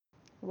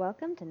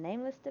Welcome to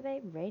Nameless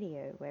Debate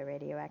Radio, where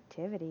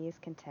radioactivity is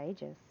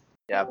contagious.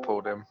 Yeah, I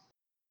pulled him.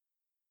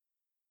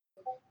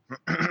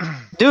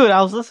 Dude,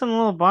 I was listening to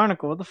Little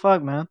Barnacle. What the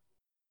fuck, man?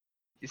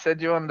 You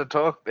said you wanted to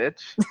talk,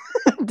 bitch.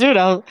 Dude,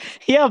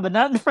 but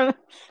not in front,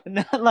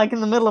 not like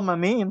in the middle of my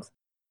memes.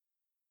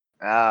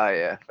 Ah,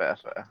 yeah, fair.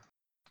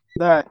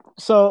 Alright,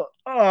 so,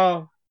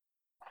 what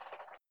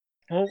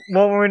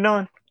were we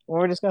doing? What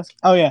were we discussing?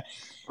 Oh, yeah.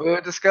 We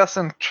were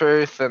discussing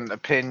truth and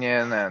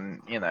opinion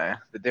and,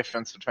 the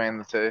difference between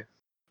the two.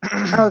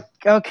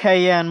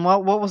 Okay, yeah, and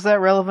what was that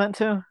relevant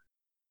to?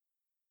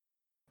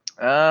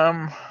 Let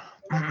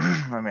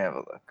me have a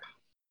look.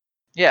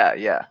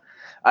 Yeah.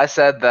 I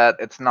said that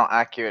it's not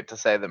accurate to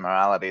say that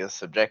morality is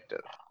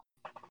subjective.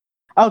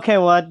 Okay,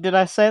 well, did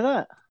I say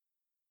that?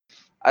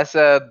 I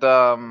said,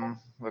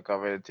 look, I'll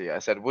read it to you. I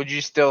said, would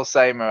you still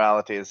say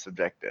morality is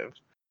subjective?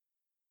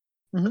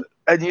 Mhm.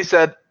 And you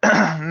said,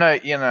 no,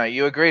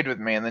 you agreed with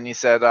me, and then you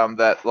said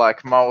that,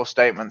 like, moral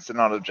statements are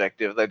not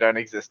objective, they don't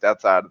exist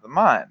outside of the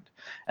mind,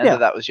 and Yeah.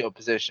 that was your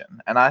position.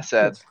 And I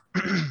said,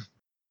 Yes.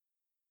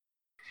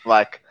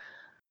 like,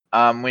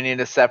 we need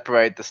to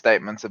separate the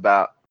statements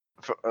about,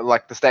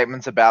 the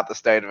statements about the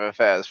state of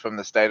affairs from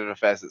the state of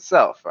affairs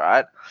itself,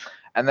 right?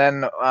 And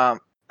then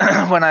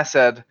when I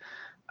said,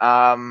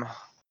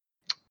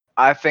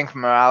 I think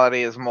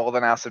morality is more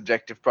than our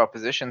subjective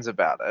propositions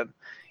about it,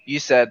 you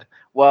said,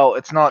 well,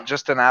 it's not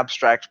just an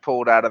abstract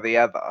pulled out of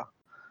the ether.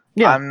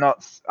 Yeah.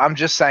 I'm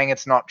just saying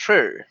it's not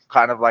true,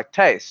 kind of like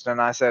taste.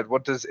 And I said,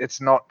 what does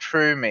it's not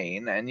true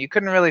mean? And you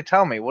couldn't really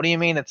tell me. What do you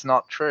mean it's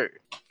not true?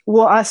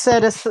 Well, I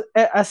said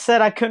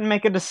I couldn't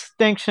make a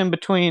distinction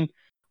between,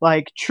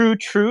 like, true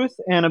truth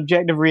and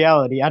objective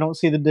reality. I don't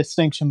see the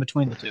distinction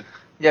between the two.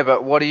 Yeah,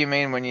 but what do you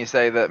mean when you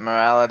say that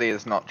morality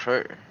is not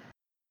true?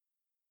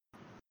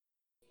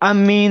 I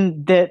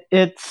mean that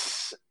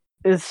it's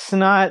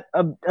not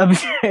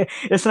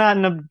it's not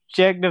an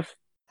objective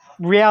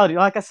reality.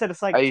 Like I said,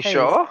 it's like Are you taste.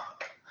 sure?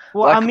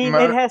 Well, Like, I mean,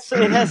 it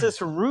has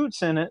its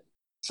roots in it.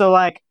 So,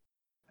 like,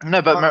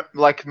 no, but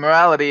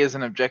morality is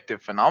an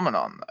objective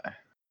phenomenon, though.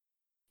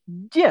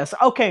 yes,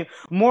 okay,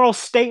 moral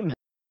statement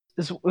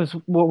is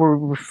what we're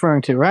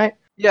referring to, right?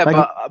 Yeah,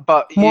 Like,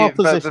 but moral the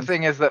positions.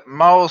 thing is that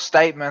moral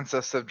statements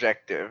are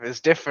subjective.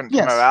 Is different to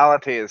Yes.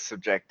 morality is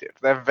subjective.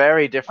 They're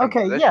very different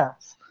Okay.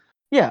 positions.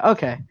 Yeah.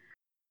 Okay.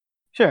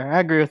 Sure, I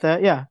agree with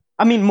that. Yeah.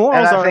 I mean,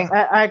 morals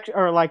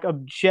are like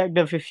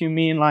objective if you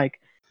mean like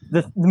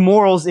the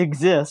morals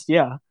exist.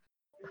 Yeah.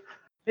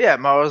 Yeah,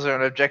 morals are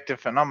an objective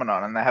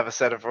phenomenon, and they have a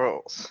set of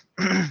rules.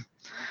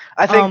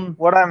 I think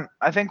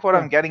what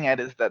I'm getting at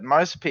is that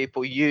most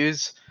people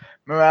use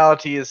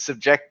morality as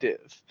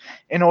subjective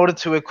in order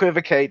to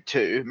equivocate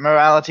to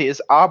morality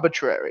is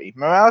arbitrary.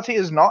 Morality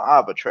is not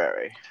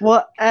arbitrary.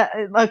 Well,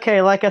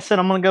 okay, like I said,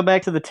 I'm gonna go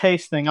back to the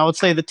taste thing. I would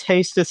say the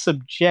taste is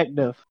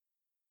subjective.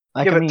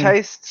 Like, yeah, but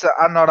tastes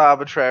are not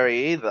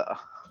arbitrary either.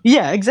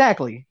 Yeah,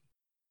 exactly.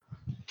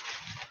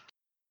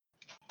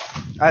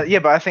 Yeah,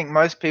 but I think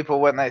most people,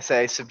 when they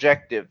say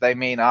subjective, they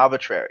mean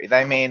arbitrary.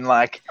 They mean,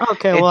 like,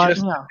 okay, it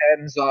just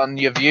depends on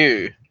your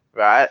view,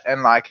 right?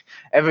 And, like,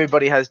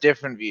 everybody has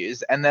different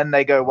views. And then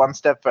they go one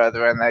step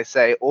further and they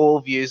say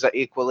all views are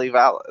equally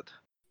valid.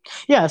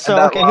 Yeah, so,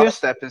 and that last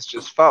step is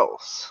just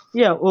false.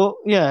 Yeah, well,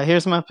 yeah,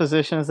 here's my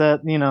position is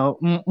that,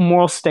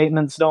 moral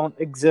statements don't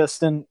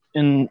exist in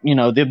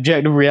the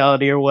objective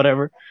reality or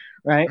whatever,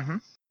 right? Mm-hmm.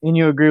 And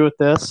you agree with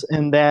this,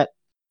 and that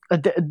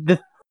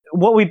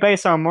what we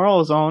base our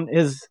morals on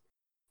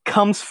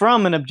comes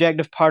from an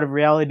objective part of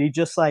reality,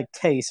 just like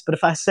taste. But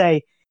if I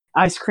say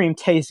ice cream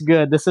tastes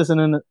good, this isn't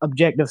an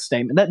objective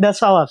statement.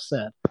 That's all I've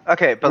said.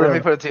 Okay, but let me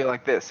put it to you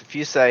like this. If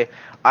you say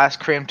ice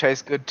cream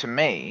tastes good to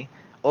me,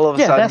 all of a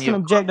sudden that's an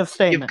objective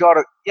statement. You've got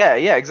it. Yeah,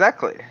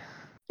 exactly.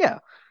 Yeah.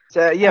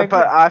 So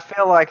but I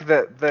feel like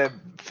the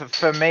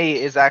for me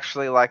is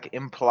actually, like,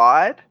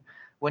 implied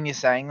when you're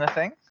saying the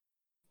thing.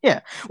 Yeah.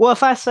 Well,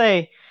 if I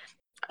say,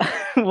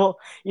 well,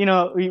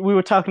 we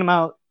were talking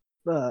about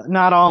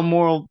not all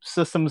moral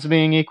systems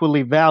being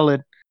equally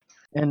valid,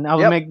 and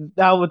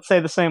I would say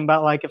the same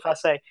about, like, if I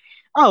say,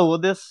 oh, well,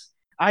 this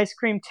ice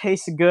cream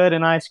tastes good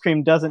and ice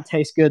cream doesn't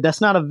taste good.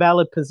 That's not a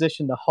valid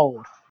position to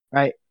hold,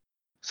 right?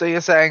 So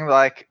you're saying,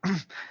 like,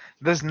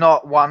 there's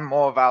not one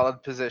more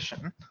valid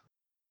position?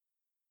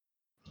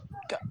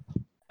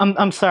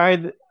 I'm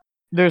sorry,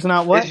 there's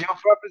not what? Is your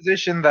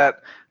proposition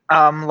that,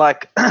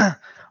 like,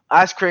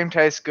 ice cream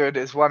tastes good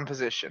is one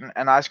position,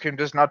 and ice cream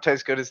does not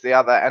taste good is the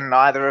other, and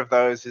neither of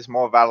those is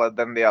more valid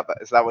than the other?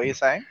 Is that what you're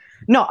saying?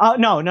 No.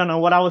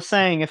 What I was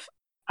saying, if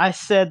I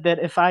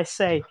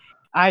say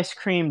ice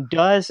cream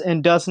does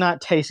and does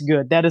not taste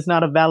good, that is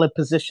not a valid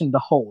position to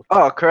hold.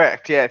 Oh,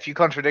 correct. Yeah, if you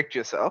contradict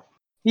yourself.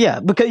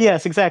 Yeah,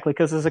 yes, exactly,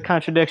 because there's a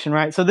contradiction,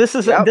 right? So this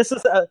is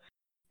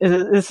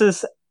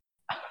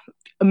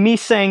me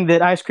saying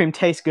that ice cream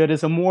tastes good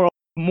is a more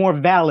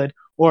valid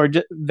or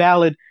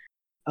valid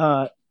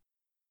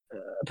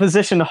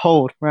position to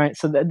hold, right?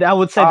 So I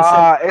would say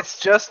it's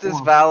just as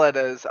valid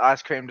as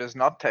ice cream does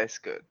not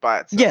taste good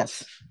by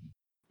itself.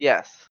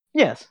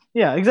 Yes.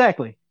 Yeah,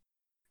 exactly.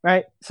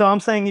 Right. So I'm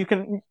saying you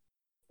can.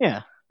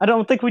 Yeah, I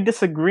don't think we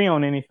disagree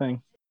on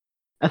anything.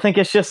 I think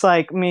it's just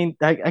like,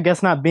 I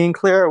guess not being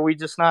clear, or we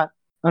just not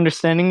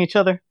understanding each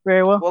other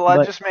very well. Well,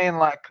 I just mean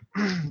like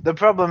the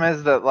problem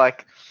is that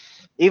like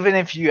even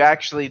if you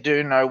actually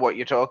do know what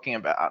you're talking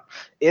about,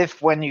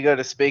 if when you go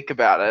to speak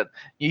about it,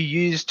 you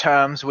use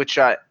terms which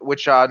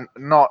are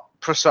not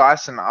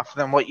precise enough,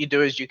 then what you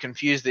do is you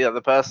confuse the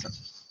other person.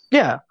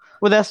 Yeah.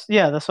 Well, that's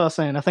what I was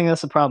saying. I think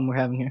that's the problem we're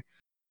having here.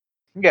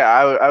 Yeah,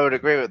 I would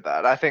agree with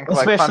that. I think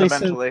like Especially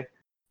fundamentally, since,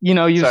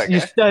 you sorry,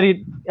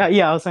 studied.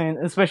 Yeah, I was saying,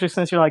 especially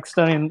since you're like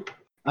studying.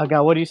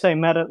 God, what do you say,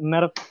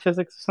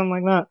 metaphysics or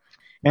something like that?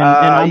 And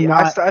I'm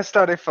not. I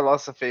study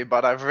philosophy,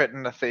 but I've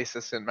written a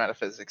thesis in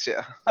metaphysics.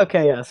 Yeah.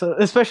 Okay, yeah. So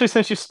especially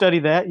since you study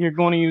that, you're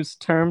going to use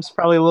terms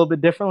probably a little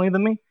bit differently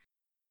than me.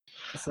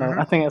 So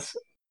I think that's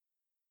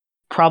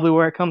probably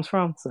where it comes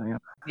from. So yeah.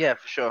 Yeah,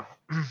 for sure.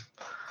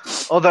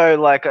 Although,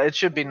 like, it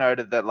should be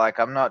noted that like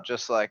I'm not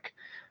just like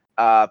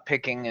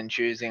picking and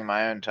choosing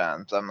my own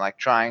terms. I'm like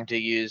trying to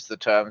use the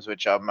terms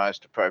which are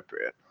most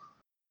appropriate.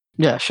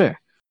 Yeah, sure.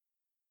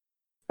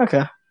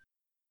 Okay.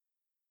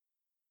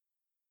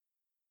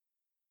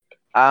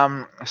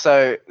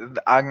 So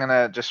I'm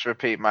gonna just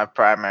repeat my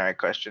primary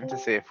question to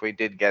see if we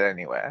did get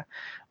anywhere.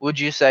 Would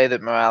you say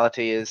that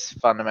morality is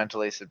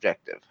fundamentally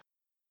subjective?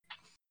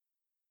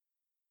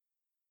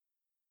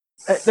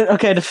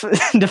 Okay,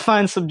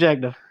 define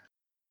subjective.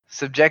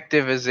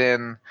 Subjective is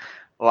in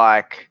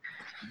like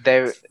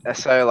there.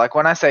 So like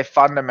when I say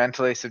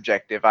fundamentally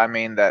subjective, I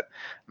mean that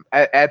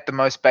at the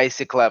most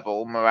basic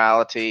level,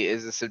 morality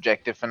is a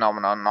subjective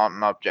phenomenon, not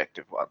an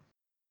objective one.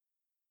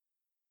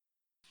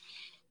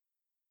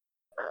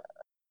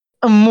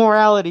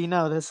 Morality,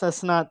 no,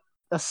 that's not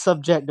a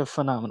subjective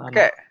phenomenon.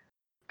 Okay,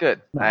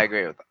 good. No. I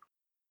agree with that.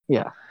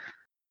 Yeah.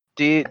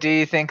 Do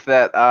you think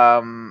that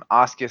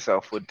Ask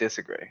Yourself would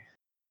disagree?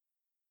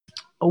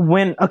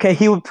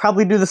 He would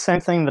probably do the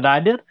same thing that I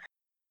did.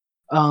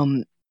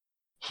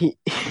 He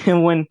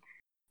when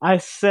I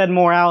said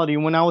morality,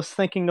 when I was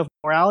thinking of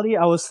morality,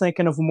 I was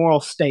thinking of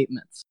moral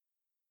statements.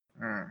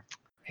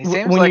 He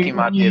seems When like you, he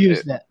might you be a use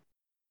bit. that.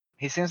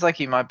 He seems like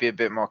he might be a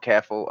bit more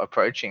careful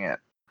approaching it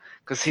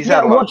because he's Yeah,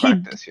 had a lot of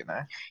practice, you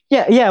know.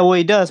 Yeah, well,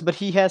 he does, but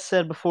he has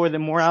said before that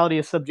morality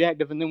is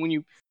subjective, and then when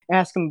you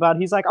ask him about it,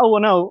 he's like, "Oh,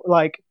 well, no,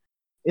 like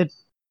it."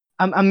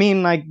 I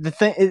mean, like the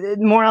thing,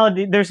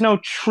 morality. There's no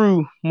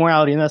true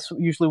morality, and that's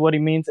usually what he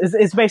means.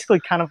 It's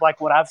basically kind of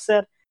like what I've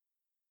said,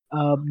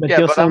 but Yeah,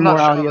 he'll but say I'm not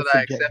sure morality is that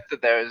I subjective. accept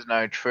that there is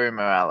no true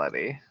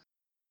morality.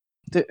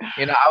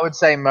 You know, I would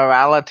say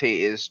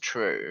morality is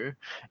true,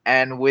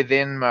 and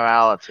within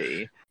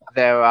morality,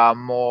 there are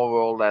more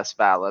or less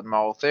valid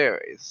moral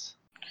theories.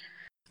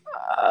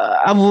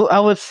 I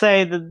would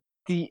say that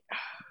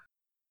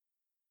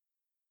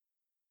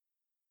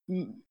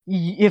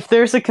if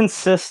there's a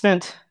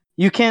consistent,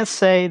 you can't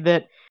say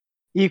that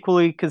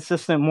equally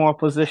consistent moral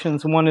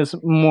positions, one is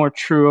more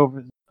true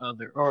over the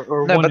other,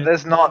 or No, one but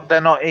is.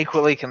 they're not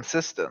equally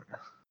consistent.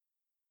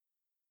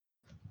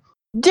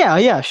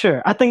 Yeah,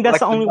 sure. I think that's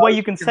the Like the only way you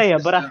most can say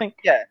it, but I consistent,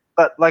 think. yeah.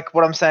 But like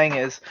what I'm saying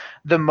is,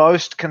 the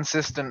most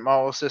consistent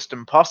moral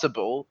system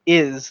possible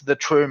is the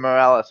true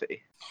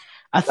morality.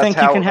 I think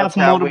you can That's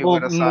have how we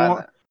would multiple assign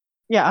more. it.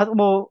 Yeah,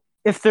 well,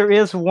 if there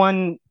is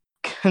one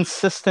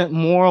consistent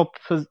moral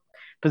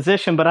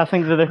position, but I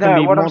think that there can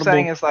No, be what I'm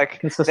saying multiple is like there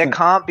consistent.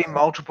 can't be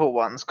multiple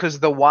ones because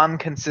the one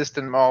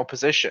consistent moral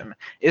position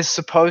is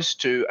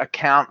supposed to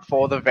account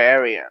for the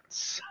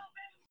variance.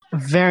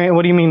 Variant.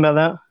 What do you mean by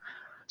that?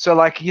 So,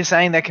 like, you're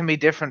saying there can be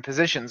different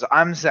positions.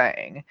 I'm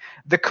saying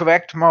the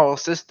correct moral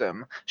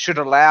system should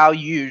allow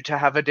you to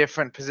have a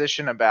different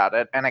position about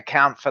it and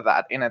account for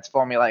that in its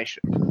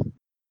formulation.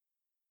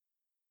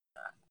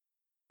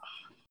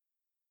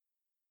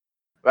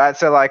 Right?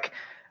 So, like,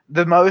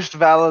 the most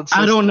valid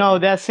system. I don't know.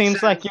 That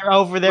seems like you're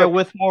over there look,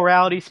 with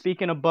morality,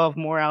 speaking above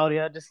morality.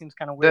 That just seems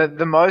kind of weird.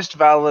 the most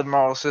valid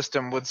moral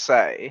system would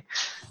say,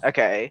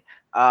 okay,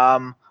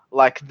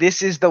 like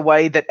this is the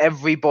way that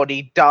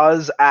everybody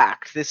does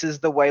act. This is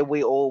the way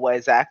we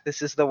always act.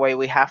 This is the way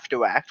we have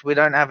to act. We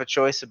don't have a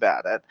choice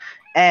about it.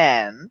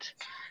 And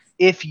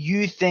if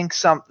you think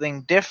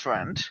something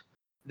different,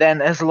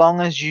 then as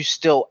long as you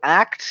still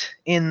act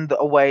in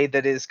a way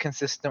that is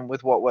consistent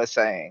with what we're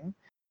saying,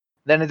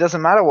 then it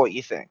doesn't matter what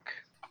you think.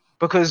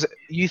 Because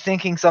you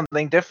thinking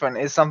something different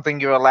is something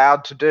you're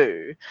allowed to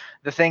do.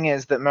 The thing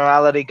is that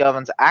morality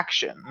governs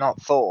action, not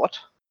thought.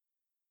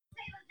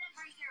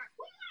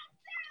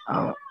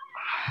 Oh.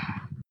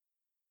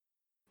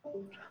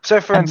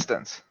 So, for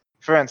instance,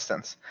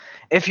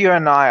 if you're a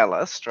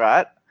nihilist,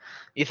 right,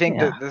 you think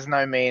Yeah. that there's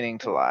no meaning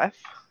to life,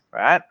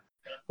 right?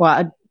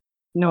 Well,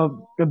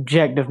 no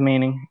objective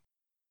meaning.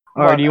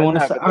 Or do you want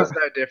to say? But there's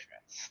no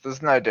difference.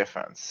 There's no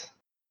difference.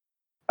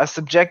 A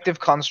subjective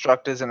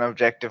construct is an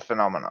objective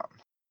phenomenon.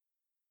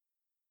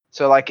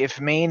 So, like, if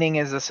meaning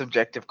is a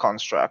subjective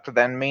construct,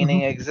 then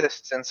meaning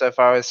exists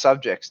insofar as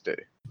subjects do.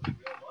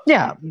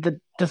 Yeah,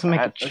 that doesn't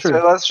make it true.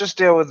 So let's just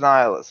deal with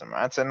nihilism,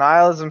 right? So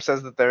nihilism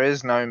says that there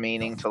is no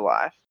meaning to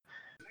life,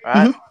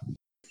 right?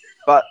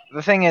 But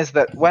the thing is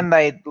that when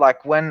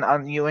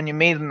you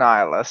meet a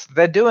nihilist,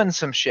 they're doing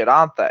some shit,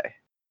 aren't they?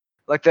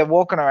 Like they're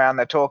walking around,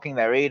 they're talking,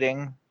 they're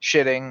eating,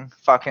 shitting,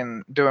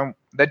 fucking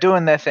they're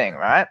doing their thing,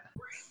 right?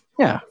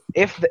 Yeah.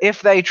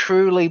 If they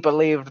truly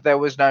believed there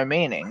was no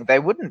meaning, they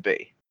wouldn't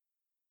be.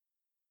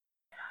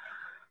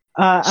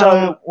 I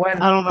don't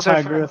know if I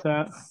agree with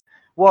that.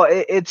 Well,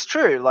 it's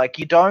true. Like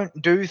you don't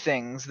do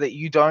things that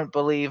you don't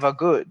believe are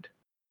good.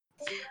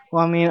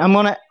 Well, I mean, I'm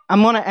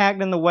gonna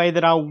act in the way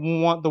that I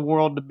want the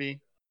world to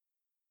be.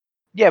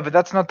 Yeah, but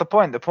that's not the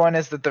point. The point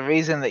is that the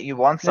reason that you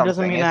want That doesn't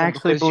something mean I isn't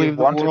actually because you believe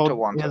the wanted to world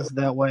want is it.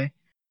 that way.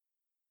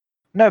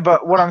 No,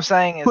 but what I'm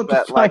saying is What the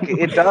that, fuck? like,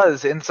 it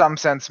does, in some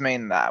sense,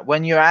 mean that.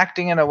 When you're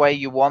acting in a way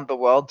you want the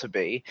world to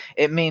be,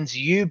 it means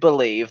you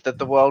believe that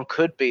the world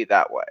could be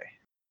that way.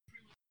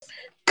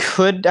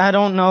 I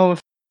don't know if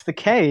it's the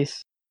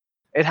case.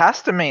 It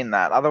has to mean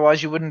that,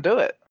 otherwise you wouldn't do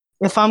it.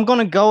 If I'm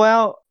gonna go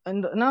out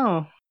and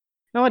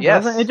no, it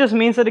Yes, doesn't. It just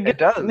means that it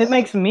does. It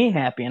makes me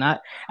happy, and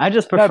I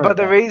just prefer. No, but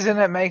the that. reason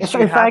it makes you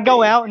if happy. I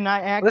go out and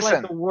I act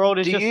Listen, like the world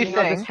is do just you this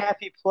think?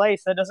 happy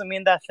place, that doesn't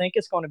mean that I think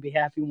it's going to be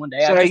happy one day.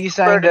 So are you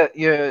saying that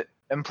you're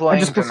employing I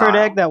just prefer to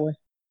denial? act that way.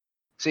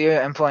 So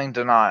you're employing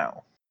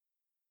denial.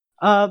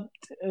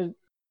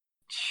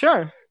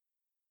 Sure.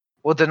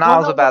 Well,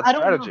 denial's a bad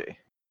strategy.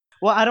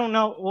 Well, I don't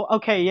know. Well,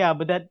 okay, yeah,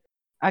 but that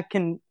I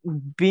can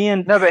be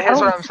in. No, but here's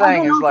what I'm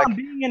saying is like I'm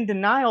being in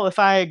denial if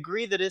I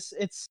agree that it's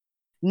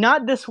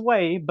not this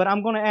way, but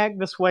I'm going to act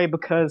this way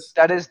because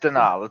that is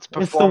denial. It's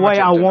performative. It's the way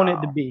I denial. want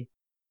it to be.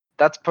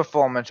 That's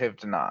performative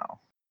denial.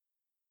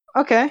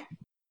 Okay.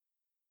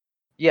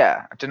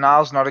 Yeah,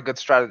 denial's not a good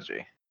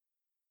strategy.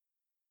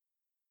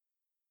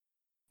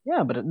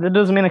 Yeah, but that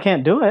doesn't mean I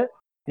can't do it.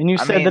 And you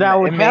said that I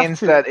would have to. It means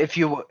that if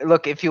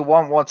you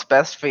want what's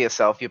best for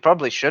yourself, you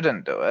probably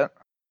shouldn't do it.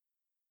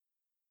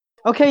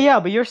 Okay, yeah,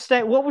 but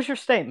what was your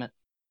statement?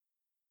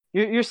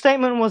 Your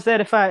statement was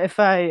that if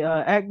I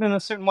act in a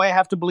certain way, I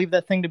have to believe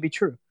that thing to be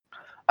true.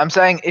 I'm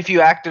saying if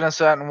you act in a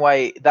certain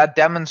way, that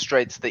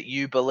demonstrates that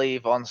you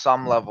believe on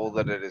some level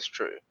that it is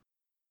true.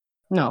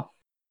 No.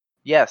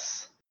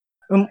 Yes.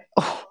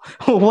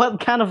 What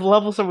kind of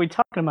levels are we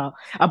talking about?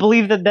 I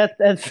believe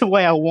that's the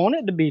way I want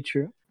it to be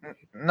true.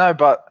 No,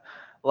 but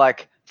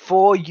like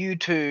for you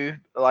to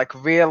like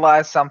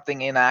realize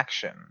something in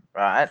action,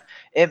 right?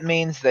 It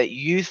means that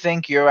you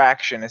think your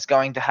action is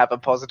going to have a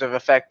positive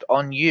effect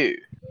on you.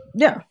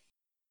 Yeah.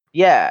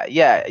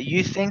 Yeah.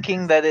 You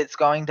thinking that it's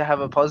going to have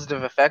a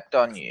positive effect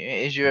on you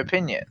is your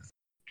opinion.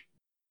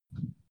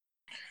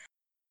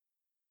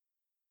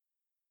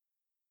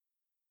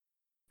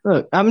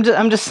 Look, I'm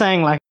just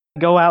saying, like,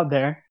 go out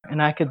there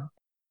and I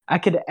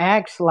could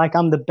act like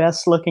I'm the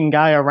best looking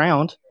guy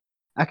around.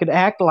 I could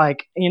act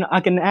like,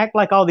 I can act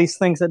like all these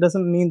things. That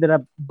doesn't mean that I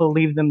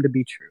believe them to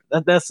be true.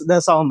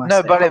 That's all my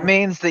No, but it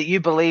means that you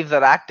believe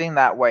that acting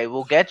that way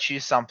will get you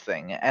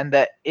something, and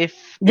that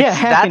if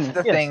that's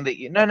the thing that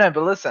you but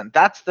listen,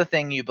 that's the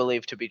thing you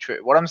believe to be true.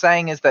 What I'm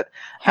saying is that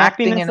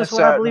acting in a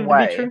certain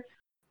way,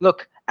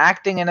 look,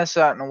 acting in a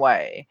certain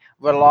way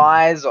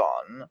relies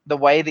on the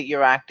way that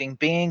you're acting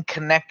being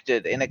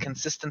connected in a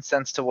consistent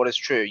sense to what is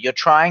true. You're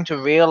trying to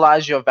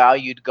realize your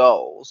valued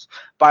goals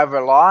by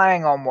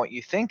relying on what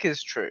you think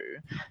is true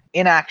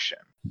in action.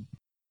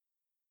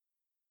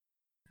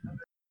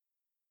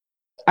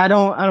 I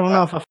don't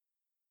know if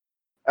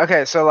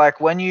Okay, so like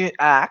when you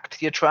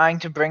act, you're trying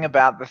to bring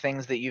about the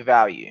things that you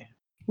value.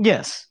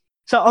 Yes.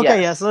 So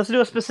okay, yes. So let's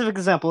do a specific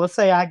example. Let's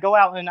say I go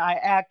out and I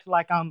act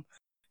like I'm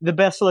the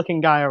best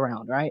looking guy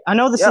around, right? I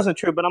know this isn't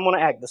true, but I'm going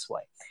to act this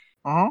way.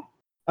 Uh-huh.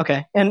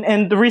 Okay.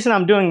 And the reason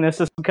I'm doing this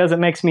is because it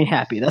makes me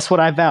happy. That's what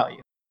I value.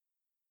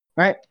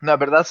 Right? No,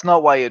 but that's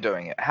not why you're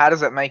doing it. How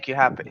does it make you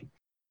happy?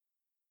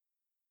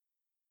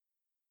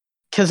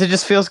 Because it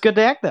just feels good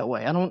to act that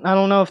way. I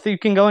don't know if you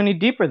can go any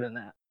deeper than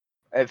that.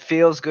 It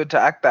feels good to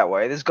act that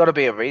way. There's got to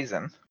be a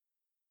reason.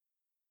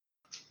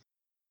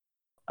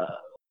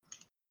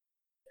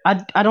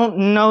 I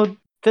don't know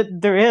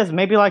that there is.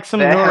 Maybe like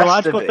some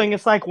neurological thing.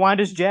 It's like, why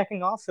does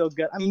jacking off feel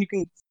good? I mean, you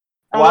can.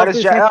 Why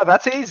does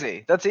that's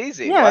easy. That's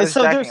easy. Yeah, why does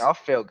jacking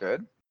off feel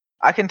good?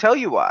 I can tell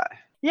you why.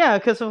 Yeah,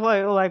 because of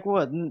like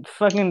what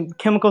fucking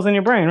chemicals in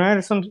your brain, right,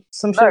 or some shit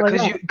like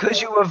that.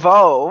 Because you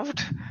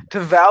evolved to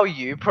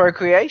value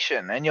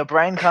procreation, and your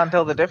brain can't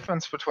tell the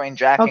difference between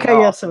jacking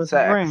off and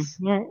sex.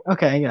 Brain.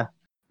 Okay, yeah.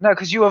 No,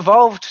 because you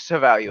evolved to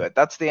value it.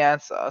 That's the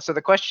answer. So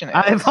the question is...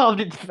 I evolved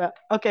it to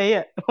okay,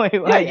 yeah. Wait,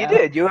 yeah, you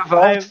did. You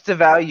evolved to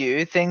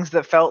value things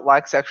that felt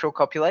like sexual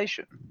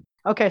copulation.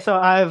 Okay, so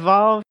I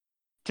evolved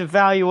to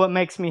value what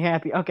makes me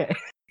happy. Okay.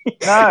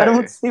 No. I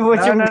don't see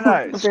what you're...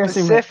 No.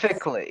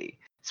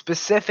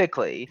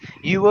 Specifically,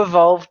 you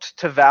evolved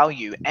to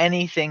value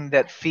anything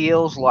that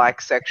feels like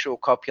sexual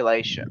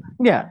copulation.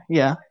 Yeah.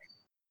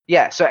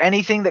 Yeah, so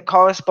anything that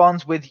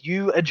corresponds with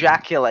you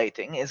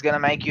ejaculating is going to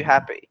make you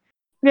happy.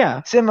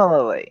 Yeah.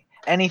 Similarly,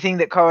 anything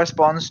that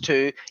corresponds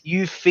to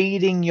you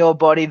feeding your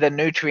body the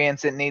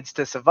nutrients it needs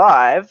to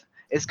survive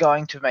is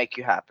going to make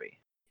you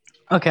happy.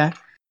 Okay.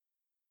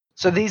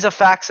 So these are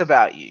facts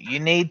about you. You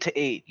need to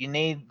eat.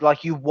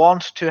 You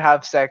want to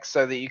have sex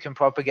so that you can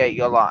propagate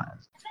your line.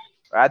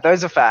 Right?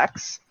 Those are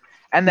facts.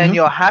 And then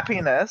your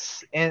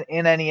happiness in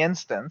any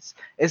instance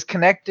is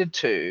connected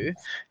to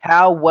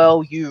how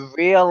well you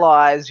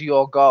realize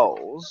your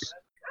goals,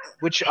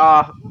 which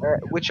are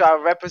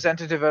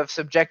representative of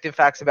subjective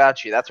facts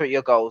about you. That's what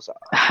your goals are.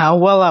 How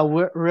well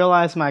I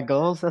realize my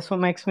goals, that's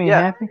what makes me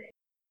happy?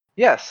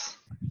 Yes.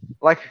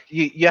 Like,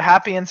 you're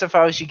happy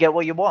insofar as you get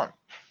what you want.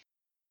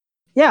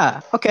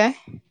 Yeah, okay.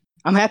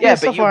 I'm happy Yeah,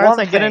 but you insofar as want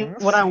I get in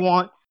what I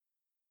want.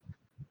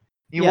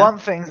 You want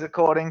things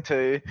according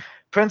to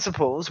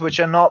principles which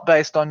are not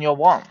based on your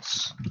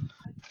wants.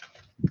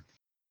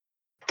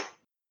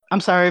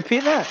 I'm sorry,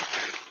 repeat that.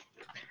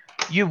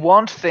 You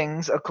want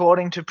things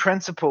according to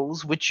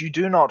principles which you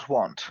do not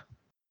want.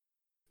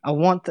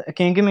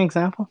 Can you give me an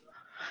example?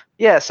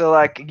 Yeah, so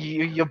like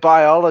your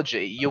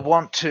biology, you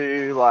want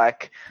to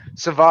like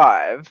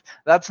survive.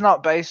 That is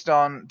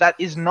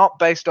not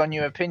based on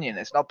your opinion.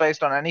 It's not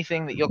based on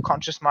anything that your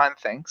conscious mind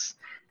thinks.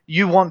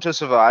 You want to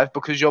survive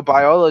because your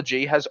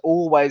biology has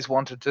always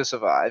wanted to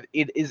survive.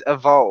 It is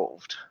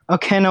evolved.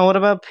 Okay, now what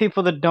about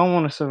people that don't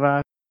want to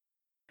survive?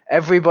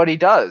 Everybody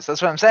does.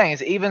 That's what I'm saying.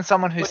 Is even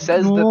someone who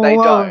says that they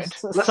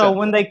don't. So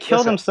when they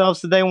kill themselves,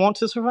 do they want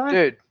to survive?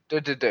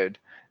 Dude.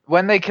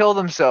 When they kill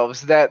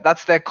themselves,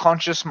 that's their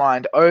conscious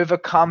mind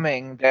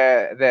overcoming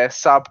their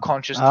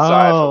subconscious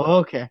desire. Oh,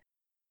 okay.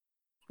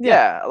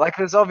 Yeah, like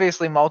there's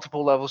obviously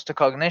multiple levels to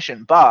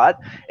cognition, but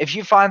if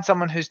you find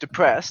someone who's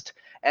depressed,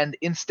 and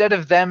instead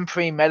of them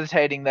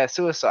premeditating their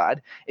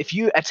suicide, if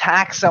you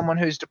attack someone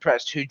who's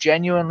depressed, who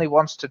genuinely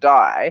wants to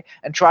die,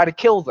 and try to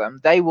kill them,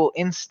 they will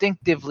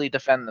instinctively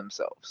defend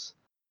themselves.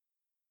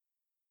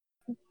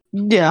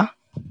 Yeah.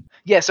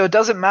 Yeah, so it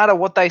doesn't matter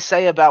what they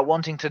say about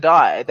wanting to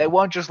die. They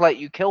won't just let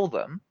you kill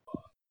them.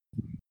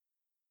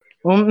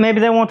 Well, maybe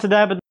they want to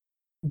die, but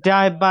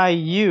die by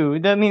you.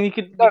 I mean, you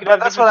could. No, but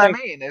that's what I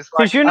mean. Is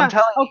like you're not.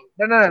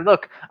 No.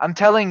 Look, I'm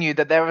telling you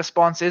that their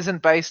response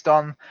isn't based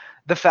on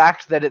the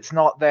fact that it's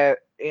not their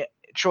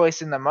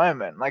choice in the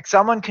moment. Like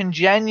someone can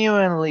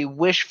genuinely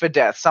wish for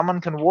death.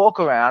 Someone can walk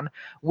around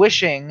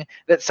wishing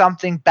that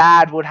something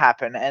bad would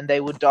happen and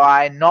they would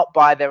die not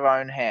by their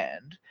own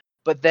hand.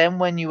 But then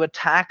when you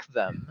attack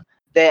them,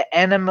 their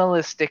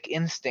animalistic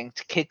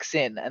instinct kicks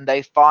in and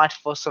they fight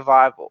for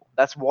survival.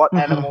 That's what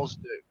animals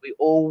do. We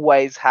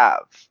always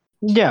have.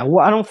 Yeah,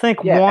 well, I don't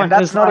think and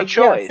that's not a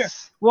choice. Yeah,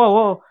 sure.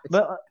 Whoa,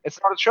 but it's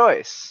not a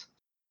choice.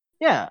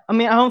 Yeah, I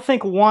mean, I don't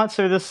think wants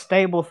are this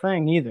stable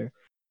thing either.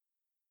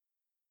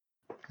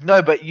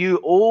 No, but you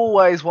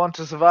always want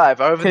to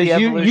survive over the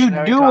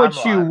evolutionary timeline. You do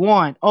what you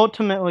want.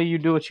 Ultimately, you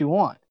do what you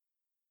want.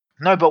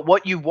 No, but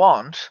what you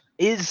want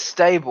is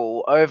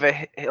stable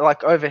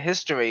over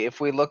history.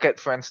 If we look at,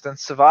 for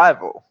instance,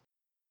 survival.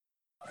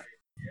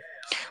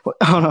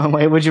 Hold on,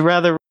 wait. Would you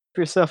rather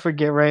yourself or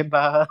get raped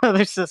by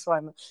others?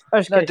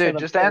 No, dude,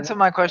 just answer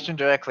my question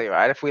directly,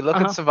 right? If we look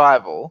at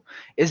survival,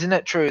 isn't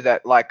it true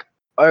that like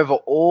over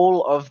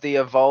all of the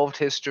evolved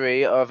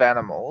history of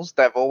animals,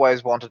 they've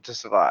always wanted to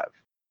survive?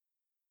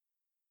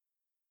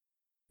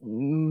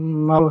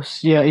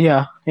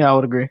 Yeah, I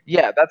would agree.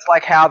 Yeah, that's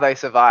like how they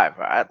survive,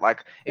 right?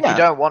 Like if you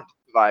don't want to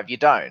survive, you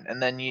don't,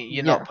 and then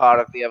you're not part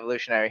of the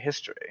evolutionary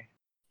history.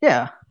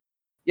 Yeah.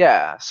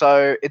 Yeah,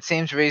 so it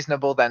seems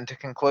reasonable then to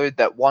conclude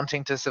that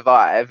wanting to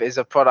survive is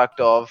a product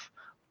of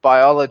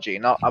biology,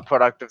 not a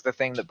product of the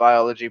thing that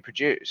biology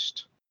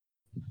produced.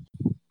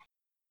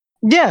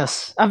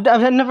 Yes, I've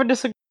never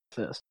disagreed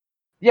with this.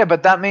 Yeah,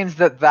 but that means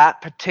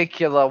that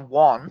particular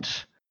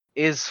want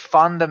is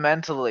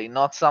fundamentally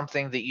not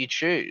something that you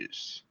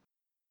choose.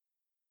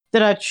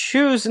 Did I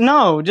choose?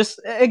 No, just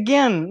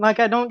again, like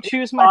I don't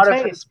choose my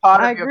taste. It's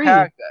part of your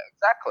character,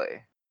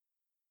 exactly.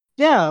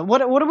 Yeah,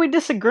 what are we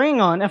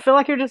disagreeing on? I feel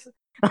like you're just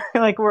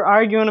like we're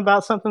arguing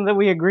about something that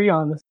we agree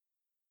on.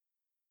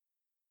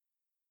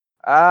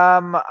 I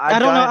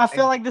don't know. I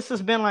feel like this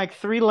has been like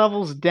 3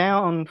 levels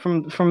down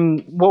from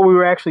what we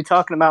were actually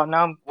talking about.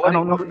 Now I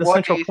don't know what the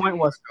central point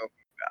was.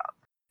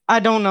 I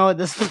don't know at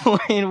this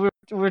point.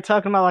 We're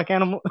talking about like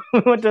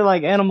we went to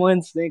like animal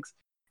instincts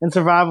and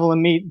survival,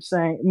 and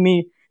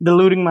me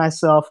deluding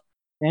myself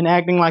and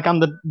acting like I'm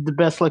the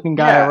best looking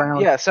guy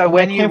around. Yeah, so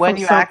when you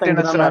act in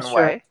a certain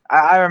way,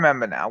 I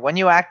remember now, when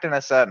you act in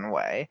a certain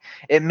way,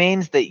 it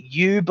means that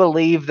you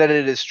believe that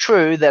it is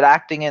true that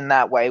acting in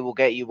that way will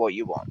get you what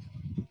you want.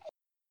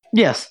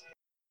 Yes.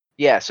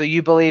 Yeah, so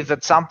you believe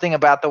that something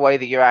about the way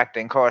that you're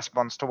acting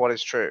corresponds to what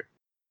is true.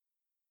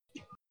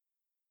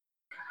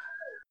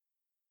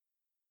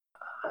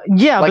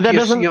 Yeah, like but that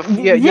doesn't.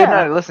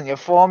 Listen, you're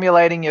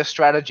formulating your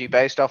strategy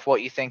based off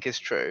what you think is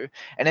true,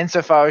 and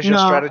insofar as your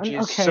strategy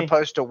is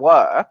supposed to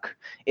work,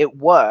 it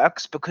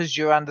works because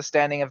your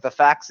understanding of the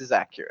facts is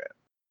accurate.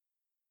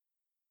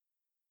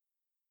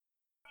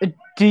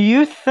 Do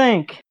you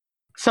think?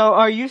 So,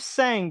 are you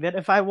saying that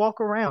if I walk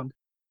around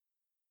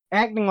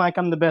acting like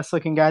I'm the best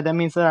looking guy, that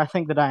means that I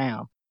think that I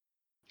am?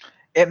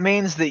 It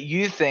means that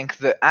you think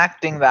that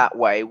acting that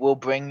way will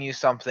bring you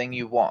something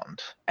you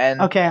want, and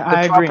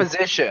the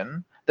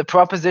proposition the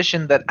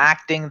proposition that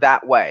acting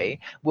that way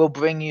will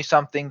bring you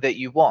something that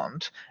you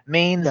want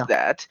means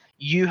that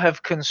you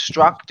have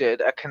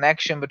constructed a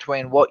connection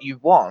between what you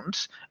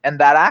want and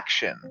that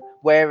action,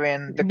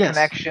 wherein the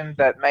connection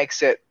that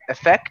makes it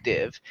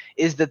effective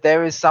is that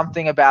there is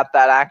something about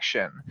that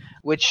action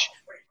which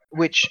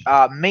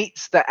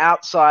meets the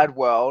outside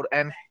world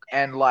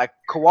and like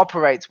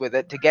cooperates with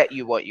it to get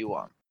you what you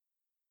want.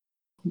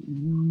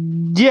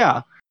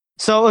 Yeah.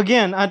 So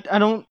again, I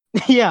don't.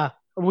 Yeah,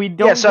 we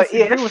don't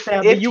disagree with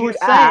that. But you were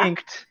saying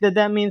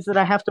that means that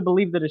I have to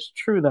believe that it's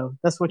true, though.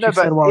 That's what you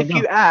said a while ago. If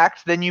you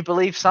act, then you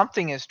believe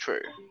something is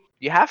true.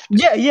 You have to.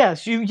 Yeah.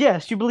 Yes.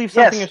 You believe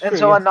something is true. And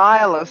so a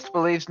nihilist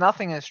believes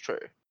nothing is true.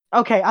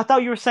 Okay, I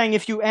thought you were saying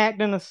if you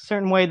act in a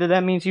certain way,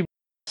 that means you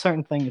believe a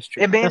certain thing is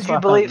true. It means you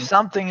believe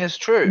something is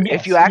true.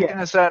 Yes, if you act in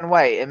a certain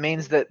way, it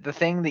means that the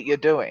thing that you're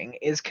doing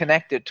is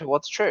connected to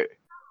what's true.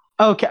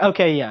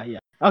 Okay, yeah.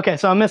 Okay,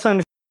 so I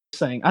misunderstood what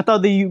you're saying. I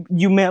thought that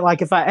you meant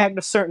like if I act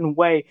a certain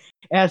way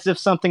as if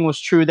something was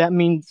true, that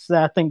means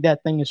that I think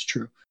that thing is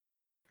true.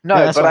 No,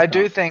 but I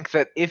do think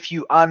that if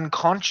you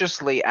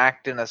unconsciously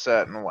act in a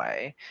certain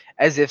way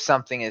as if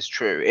something is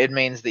true, it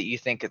means that you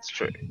think it's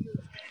true.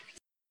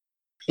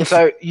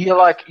 So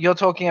you're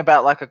talking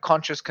about like a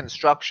conscious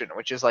construction,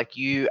 which is like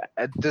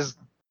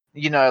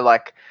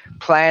like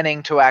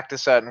planning to act a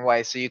certain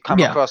way, so you come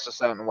across a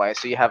certain way,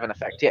 so you have an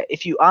effect. Yeah,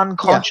 if you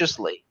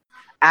unconsciously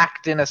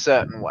act in a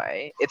certain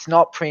way, it's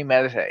not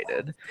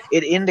premeditated.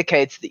 It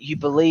indicates that you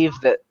believe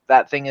that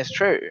that thing is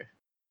true.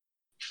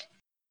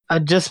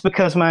 Just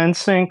because my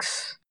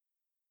instincts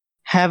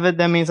have it,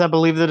 that means I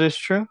believe that it's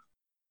true?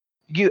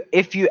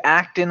 If you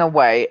act in a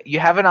way, you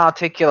haven't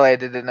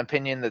articulated an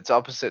opinion that's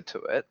opposite to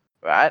it,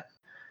 right?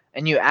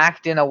 And you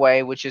act in a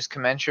way which is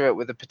commensurate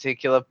with a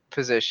particular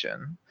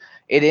position,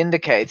 it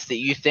indicates that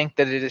you think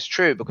that it is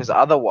true, because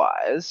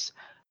otherwise,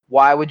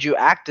 why would you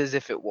act as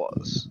if it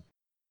was?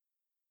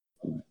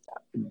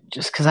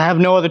 Just because I have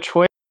no other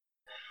choice?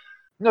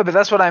 No, but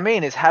that's what I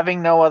mean, is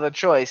having no other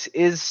choice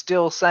is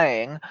still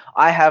saying,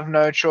 I have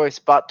no choice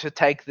but to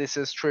take this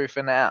as true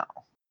for now.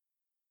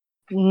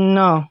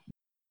 No.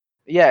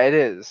 Yeah, it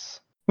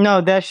is.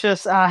 No, that's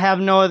just I have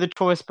no other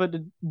choice but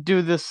to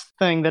do this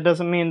thing. That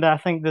doesn't mean that I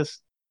think this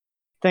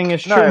thing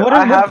is true. No,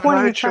 I have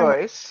no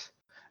choice.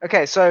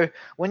 Okay, so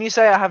when you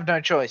say I have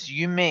no choice,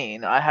 you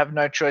mean I have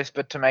no choice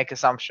but to make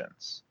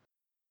assumptions.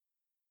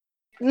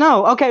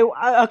 No, okay.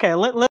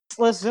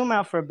 Let's zoom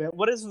out for a bit.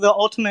 What is the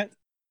ultimate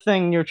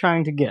thing you're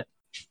trying to get?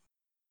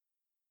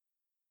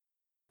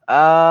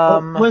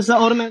 What's the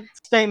ultimate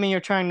statement you're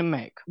trying to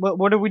make?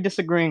 What are we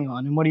disagreeing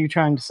on, and what are you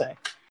trying to say?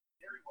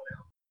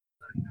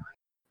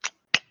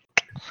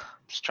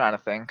 Just trying to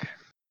think.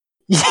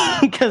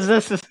 Because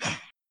this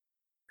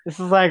is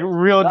like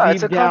real deep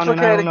it's a down, complicated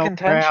and I don't know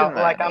contention,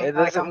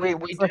 man.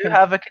 We do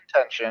have a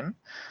contention.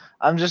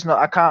 I'm just not.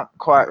 I can't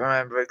quite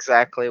remember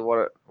exactly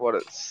what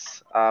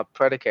it's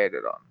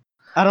predicated on.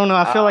 I don't know.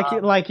 I feel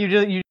like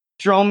you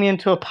throw me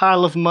into a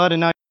pile of mud,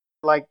 and now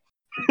like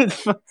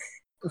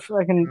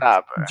fucking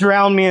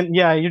drown me in.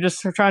 Yeah, you're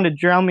just trying to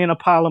drown me in a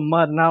pile of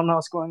mud, and I don't know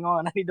what's going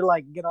on. I need to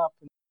like get up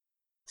and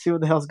see what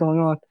the hell's going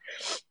on.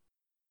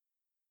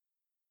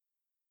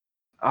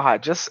 I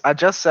just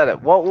said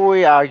it. What were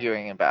we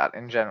arguing about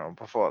in general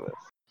before this?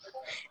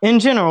 In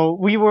general,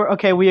 we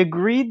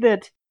agreed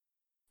that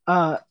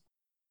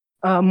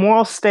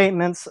moral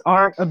statements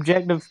aren't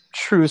objective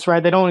truths,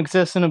 right? They don't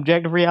exist in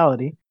objective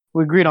reality.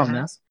 We agreed on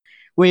this.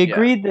 We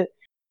agreed that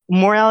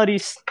morality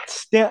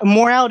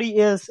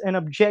is an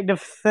objective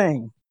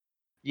thing.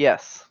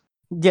 Yes.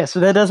 Yes, so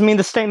that doesn't mean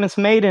the statements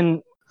made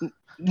in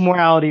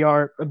morality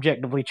are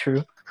objectively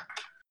true.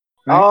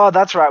 Right? Oh,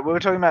 that's right. We were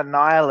talking about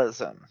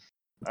nihilism.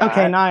 Right?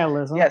 Okay,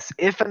 nihilism. Yes,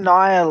 if a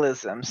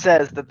nihilism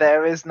says that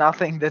there is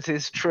nothing that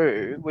is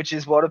true, which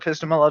is what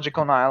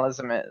epistemological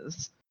nihilism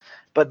is,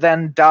 but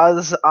then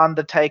does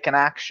undertake an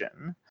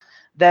action,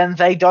 then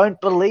they don't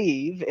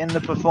believe in the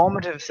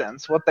performative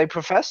sense what they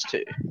profess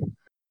to.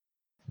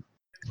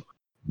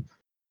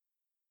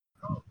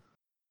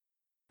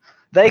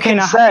 They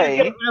can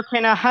say...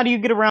 now how do you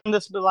get around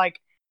this? But like,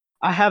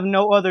 I have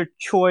no other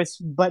choice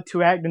but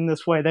to act in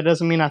this way. That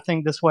doesn't mean I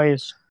think this way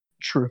is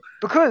true.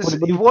 Because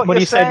what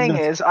you're saying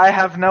is, I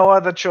have no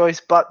other choice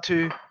but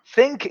to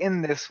think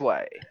in this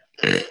way.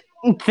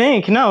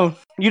 Think? No,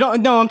 you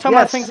don't. No, I'm talking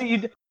about things that you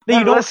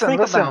don't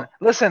think about.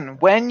 Listen,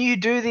 when you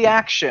do the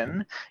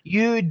action,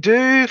 you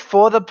do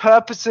for the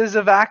purposes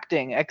of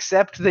acting,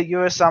 accept that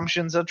your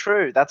assumptions are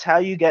true. That's how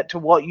you get to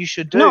what you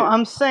should do. No,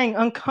 I'm saying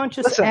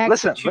unconscious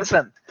acts.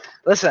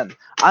 Listen.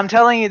 I'm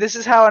telling you, this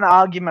is how an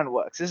argument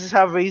works. This is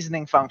how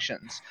reasoning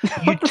functions.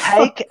 You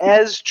take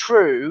as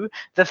true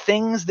the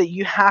things that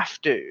you have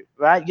to,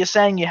 right? You're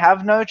saying you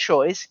have no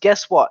choice.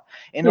 Guess what?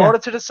 In order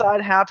to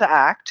decide how to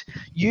act,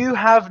 you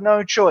have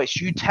no choice.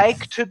 You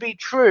take to be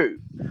true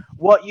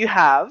what you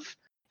have.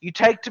 You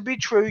take to be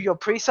true your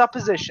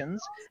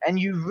presuppositions, and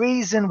you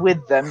reason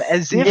with them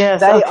as if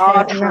they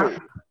are true.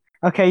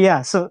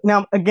 So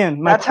now,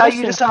 again, that's how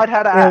you decide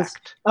how to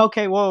act.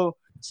 Okay, well...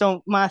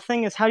 So my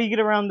thing is, how do you get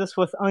around this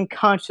with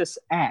unconscious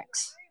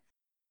acts?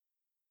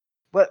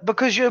 But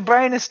because your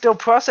brain is still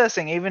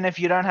processing, even if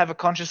you don't have a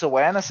conscious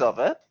awareness of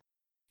it.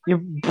 Your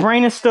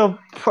brain is still.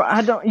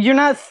 You're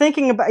not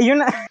thinking about. You're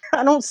not.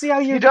 I don't see how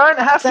you're. You don't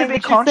have to be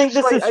that you think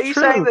this consciously. is Are you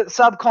true. saying that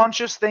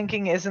subconscious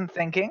thinking isn't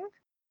thinking?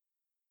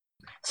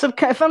 So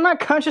if I'm not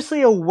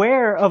consciously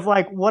aware of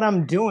like what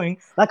I'm doing,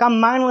 like I'm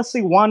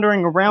mindlessly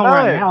wandering around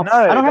right now. No,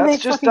 I don't have any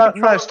that's just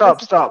fucking control.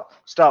 no.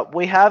 Stop.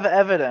 We have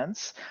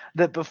evidence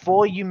that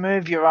before you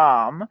move your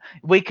arm,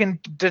 we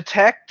can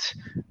detect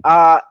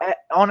on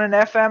an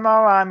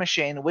fMRI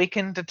machine. We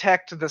can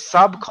detect the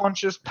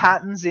subconscious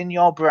patterns in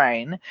your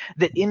brain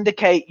that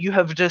indicate you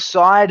have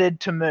decided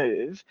to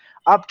move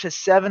up to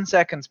 7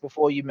 seconds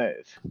before you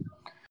move.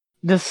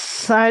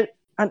 Decide.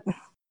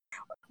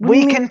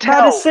 We can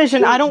tell.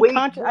 Decision. I don't.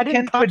 I didn't can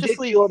predict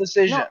consciously. your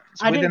decisions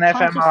with an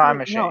fMRI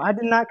machine. No, I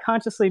did not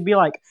consciously be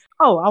like,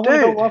 oh, I want to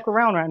go walk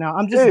around right now.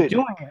 I'm just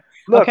doing it.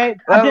 Look, okay.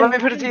 let me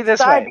put it to you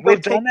this way: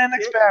 we've done an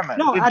experiment.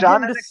 No, I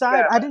didn't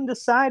decide. I didn't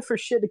decide for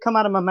shit to come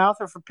out of my mouth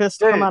or for piss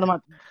to come out of my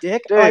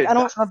dick. Dude, like, I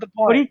don't. That's not the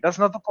point. That's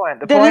not the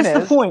point.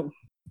 The point.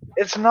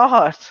 It's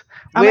not.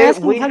 I'm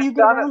asking how do you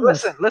get around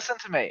this? Listen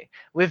to me.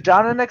 We've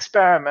done an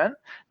experiment.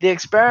 The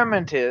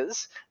experiment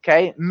is,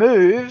 okay,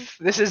 move.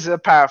 This is a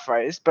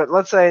paraphrase, but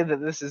let's say that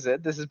this is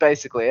it. This is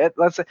basically it.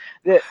 Let's say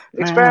the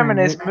experiment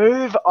is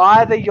move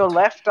either your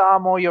left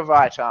arm or your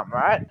right arm,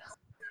 right?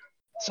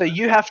 So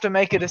you have to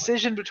make a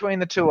decision between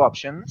the two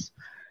options,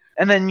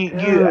 and then you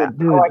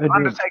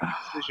undertake the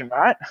decision,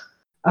 right?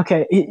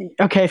 Okay.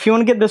 If you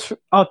want to get this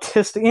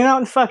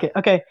autistic, fuck it.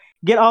 Okay,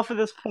 get off of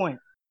this point.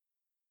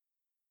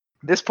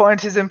 This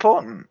point is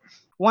important.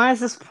 Why is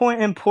this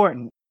point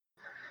important?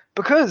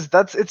 Because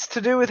it's to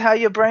do with how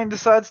your brain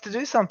decides to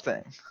do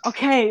something.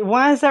 Okay,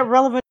 why is that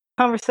relevant to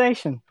the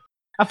conversation?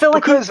 I feel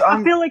like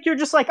you're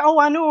just like, oh,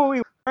 I knew where we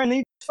were, and then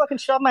you just fucking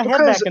shoved my head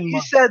back in. You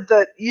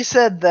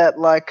said that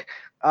like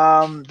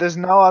there's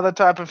no other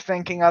type of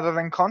thinking other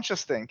than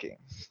conscious thinking.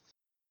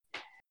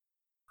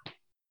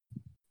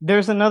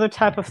 There's another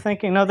type of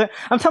thinking. I'm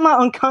talking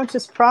about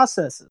unconscious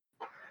processes.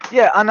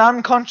 Yeah, an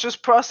unconscious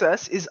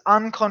process is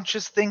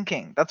unconscious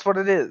thinking. That's what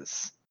it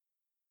is.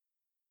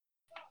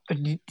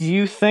 Do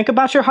you think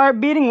about your heart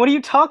beating? What are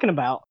you talking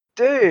about?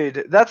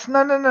 Dude, that's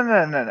no.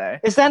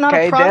 Is that not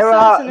a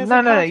process?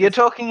 No. You're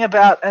talking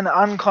about an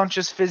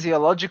unconscious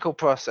physiological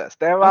process.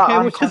 There are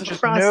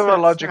unconscious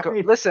neurological.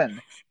 Right?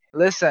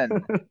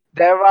 Listen.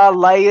 There are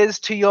layers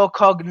to your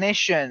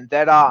cognition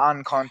that are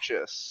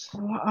unconscious.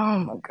 Oh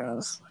my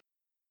gosh.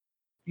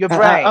 Your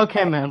brain.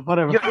 Okay, man.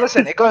 Whatever.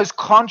 Listen, it goes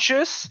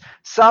conscious,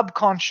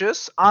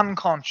 subconscious,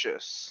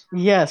 unconscious.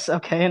 Yes.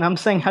 Okay, and I'm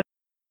saying how.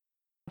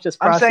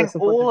 I'm saying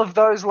all of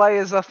those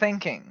layers are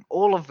thinking.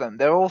 All of them.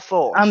 They're all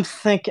thought. I'm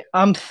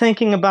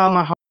thinking about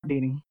my heart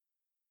beating.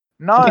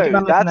 No,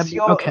 that's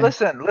your. Okay.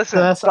 Listen. So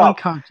that's stop.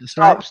 unconscious,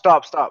 right?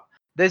 Stop.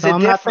 There's a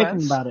difference. I'm not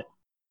thinking about it.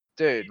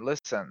 Dude,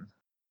 listen.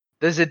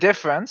 There's a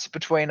difference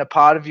between a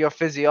part of your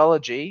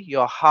physiology,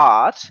 your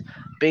heart,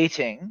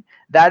 beating.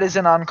 That is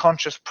an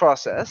unconscious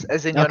process,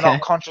 as in you're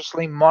not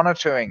consciously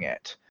monitoring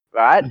it,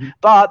 right? Mm-hmm.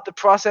 But the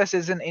process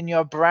isn't in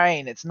your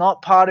brain. It's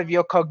not part of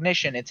your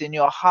cognition. It's in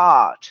your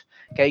heart.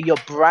 Okay, your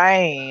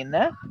brain,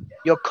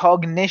 your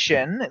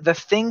cognition, the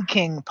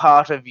thinking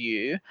part of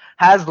you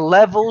has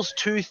levels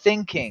to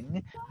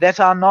thinking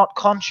that are not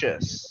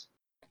conscious.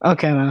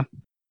 Okay, man.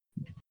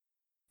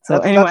 So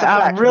anyway,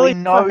 I really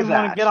fucking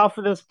want to get off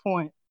of this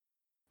point.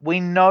 We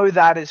know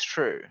that is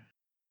true.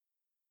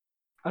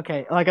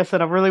 Okay, like I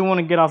said, I really want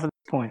to get off of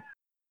this point.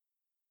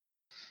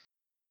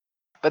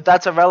 But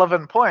that's a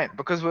relevant point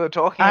because we were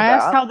talking about... I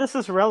asked how this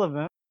is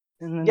relevant.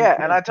 And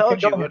I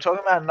told you, we were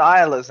talking about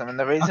nihilism, and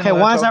the reason we were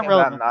talking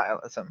about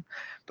nihilism...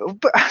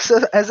 But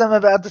as I'm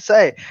about to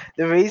say,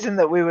 the reason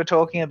that we were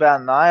talking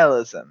about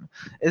nihilism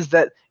is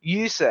that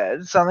you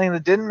said something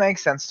that didn't make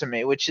sense to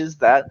me, which is